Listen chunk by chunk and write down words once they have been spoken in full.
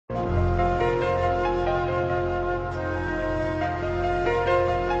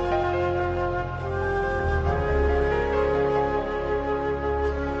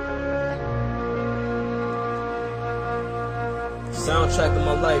Soundtrack of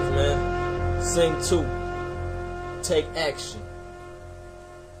my life, man. Sing 2. Take action.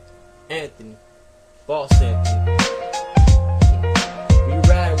 Anthony. Boss Anthony. We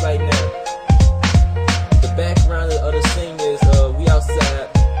riding right now. The background of the scene is we outside.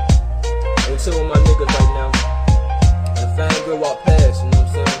 And two of my niggas right now. And a fine girl walk past, you know what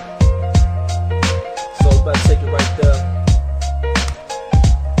I'm saying? So we about to take it right there.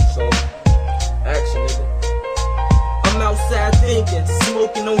 So, action, nigga. I'm outside thinking,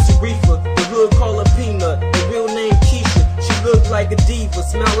 smoking on some reefer. The hood call her Peanut, the real name Keisha. She look like a diva,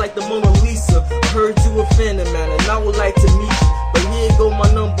 smell like the Mona Lisa. I heard you a fan of mine and I would like to meet you. But here go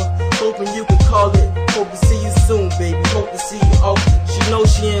my number, hoping you can call it. Hope to see you soon, baby, hope to see you often. She know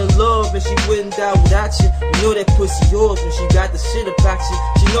she in love and she wouldn't die without you. You know that pussy yours when she got the shit about you.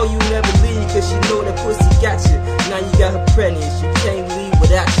 She know you never leave cause she know that pussy got you. Now you got her pregnant, she can't leave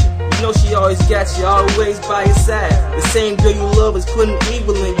without you. You know she always got you, always by your side. The same girl you love is putting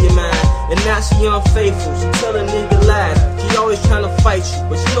evil in your mind. And now she unfaithful, she tell a nigga lies. She always trying to fight you,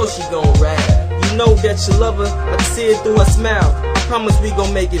 but you know she gon' ride. You know that you love her, I can see it through her smile. I promise we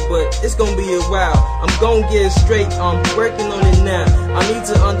gon' make it, but it's gon' be a while. I'm gon' get it straight, I'm working on it now. I need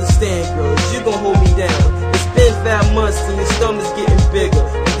to understand, girl, you gon' hold me down. It's been 5 months and your stomach's getting bigger.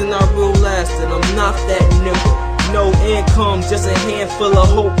 And then I realized that I'm not that nigga. No income, just a handful of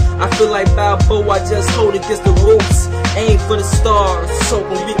hope. I feel like Balboa, I just hold against the ropes. Aim for the stars,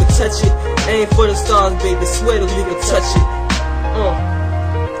 hoping we can touch it. Aim for the stars, baby, swear that we can touch it.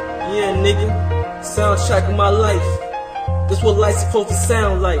 Yeah, nigga. Soundtrack of my life. This what life's supposed to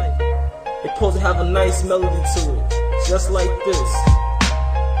sound like. It's supposed to have a nice melody to it. Just like this.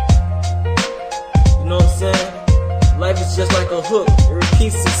 You know what I'm saying? Life is just like a hook. It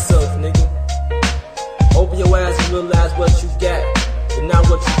repeats itself, nigga. Open your eyes and realize what you got, and not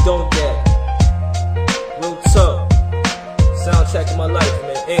what you don't get. Real tough. Soundtrack of my life,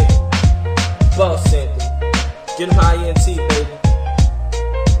 man. Anthony. Boss Anthony. Get high E.N.T, baby.